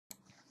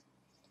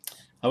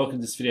Hi, welcome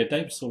to this video.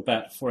 Dave, it's all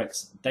about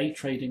Forex day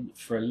trading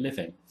for a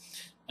living.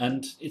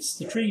 And it's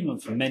the dream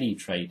of many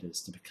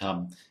traders to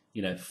become,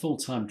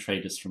 full-time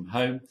traders from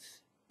home,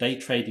 day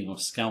trading or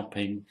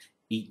scalping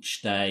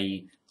each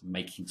day,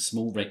 making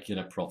small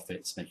regular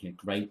profits, making a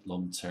great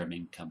long-term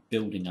income,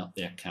 building up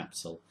their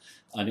capital,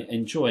 and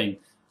enjoying,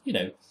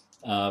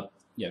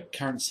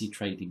 currency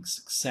trading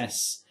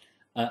success,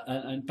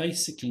 and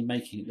basically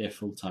making it their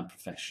full-time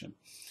profession.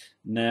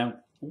 Now,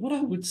 what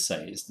I would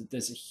say is that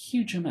there's a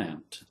huge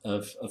amount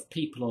of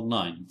people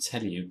online who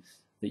tell you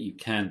that you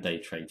can day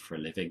trade for a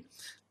living.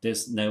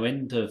 There's no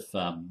end of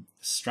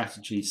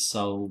strategies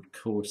sold,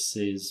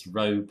 courses,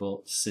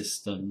 robots,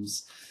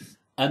 systems,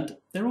 and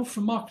they're all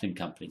from marketing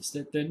companies.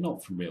 They're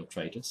not from real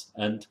traders,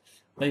 and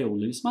they all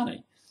lose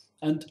money.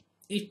 And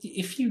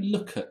if you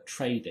look at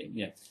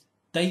trading,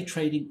 day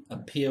trading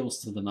appeals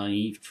to the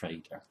naive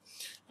trader.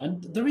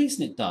 And the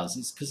reason it does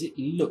is because it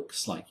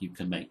looks like you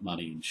can make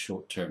money in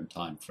short-term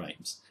time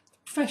frames.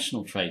 The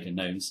professional trader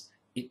knows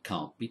it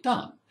can't be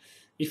done.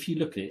 If you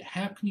look at it,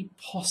 how can you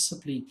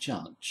possibly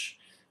judge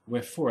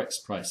where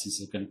Forex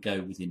prices are going to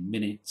go within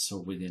minutes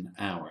or within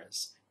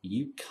hours?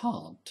 You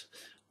can't.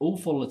 All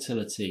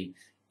volatility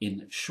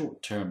in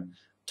short-term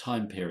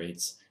time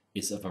periods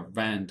is of a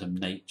random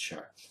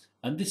nature.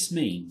 And this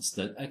means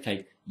that,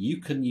 okay,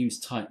 you can use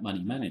tight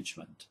money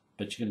management,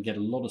 but you're going to get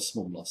a lot of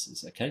small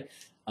losses, okay?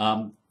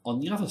 On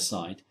the other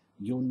side,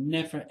 you're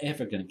never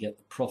ever going to get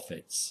the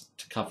profits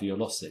to cover your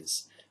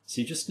losses.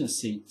 So you're just going to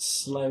see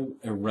slow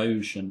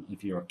erosion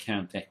of your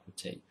account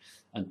equity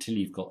until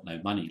you've got no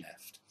money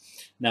left.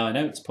 Now, I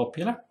know it's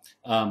popular.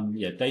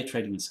 Day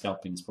trading and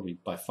scalping is probably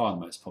by far the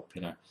most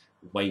popular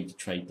way to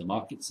trade the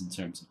markets in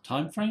terms of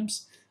time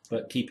frames.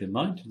 But keep in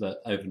mind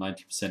that over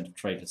 90% of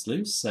traders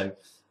lose, so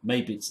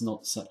maybe it's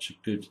not such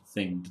a good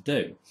thing to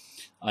do.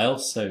 I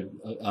also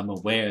am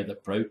aware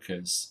that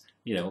brokers,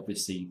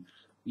 obviously,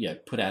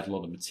 put out a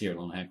lot of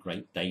material on how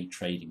great day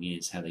trading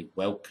is, how they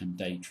welcome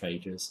day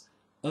traders.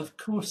 Of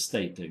course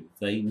they do.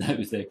 They know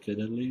they're going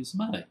to lose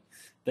money.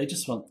 They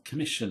just want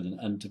commission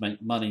and to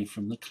make money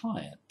from the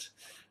client.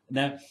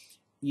 Now,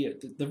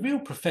 the real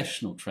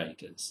professional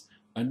traders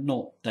are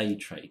not day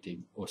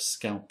trading or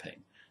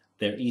scalping.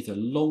 They're either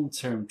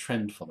long-term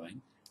trend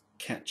following,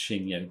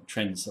 catching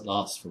trends that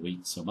last for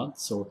weeks or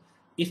months, or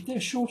if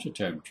they're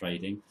shorter-term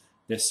trading,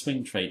 they're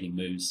swing trading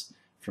moves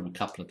from a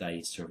couple of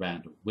days to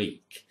around a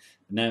week.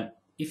 Now,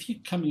 if you're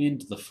coming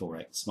into the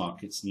Forex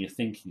markets and you're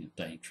thinking of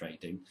day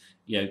trading,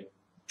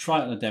 try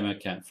it on a demo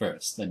account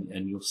first,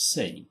 and you'll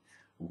see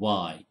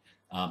why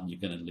you're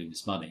going to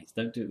lose money.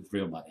 Don't do it with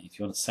real money. If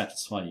you want to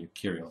satisfy your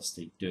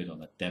curiosity, do it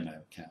on a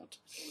demo account.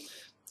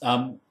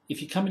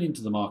 If you're coming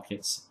into the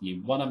markets, you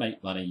want to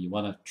make money, you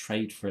want to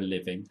trade for a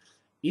living,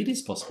 it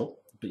is possible,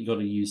 but you've got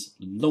to use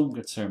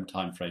longer term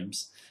time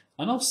frames.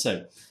 And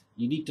also,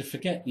 you need to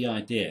forget the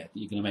idea that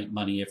you're going to make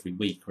money every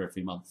week or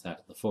every month out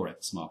of the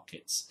Forex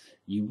markets.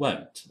 You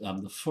won't.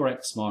 The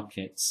Forex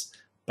markets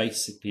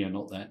basically are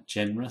not that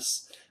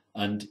generous,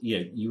 and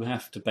you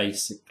have to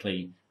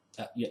basically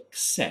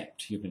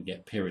accept you're going to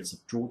get periods of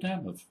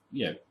drawdown of,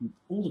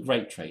 all the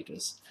great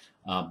traders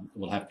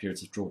will have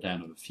periods of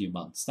drawdown of a few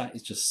months. That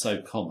is just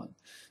so common.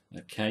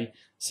 Okay,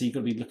 so you've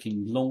got to be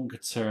looking longer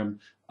term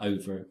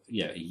over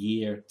a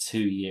year, 2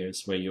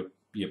 years, where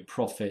your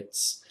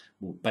profits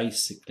will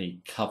basically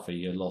cover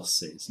your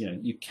losses.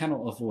 You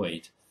cannot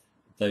avoid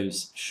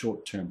those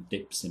short-term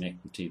dips in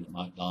equity that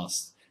might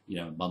last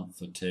a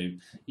month or two.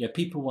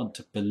 People want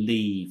to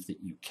believe that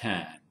you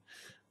can,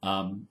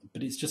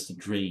 but it's just a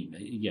dream.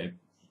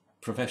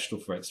 Professional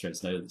Forex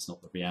traders know that's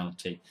not the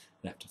reality.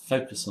 They have to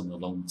focus on the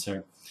long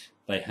term.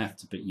 They have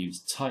to use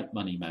tight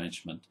money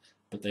management,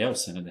 but they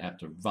also know they have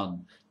to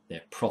run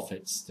their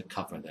profits to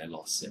cover their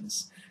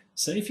losses.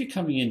 So if you're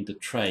coming in to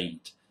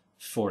trade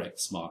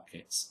Forex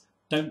markets,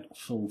 don't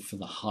fall for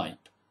the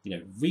hype.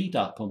 Read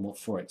up on what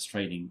Forex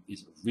trading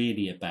is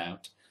really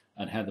about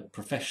and how the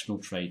professional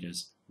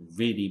traders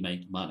really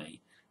make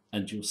money.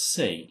 And you'll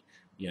see,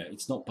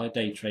 it's not by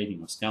day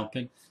trading or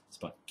scalping, it's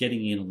by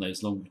getting in on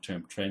those longer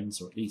term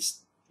trends, or at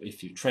least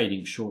if you're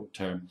trading short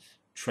term,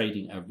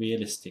 trading a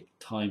realistic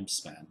time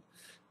span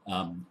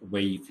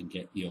where you can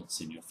get the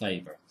odds in your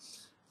favor.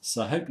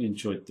 So I hope you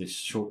enjoyed this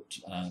short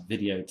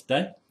video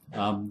today.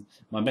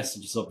 My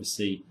message is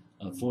obviously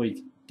avoid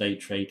day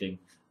trading,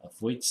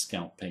 avoid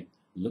scalping,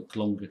 look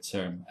longer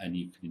term, and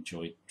you can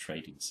enjoy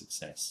trading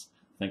success.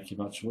 Thank you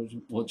much for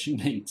watching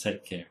me.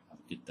 Take care. Have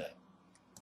a good day.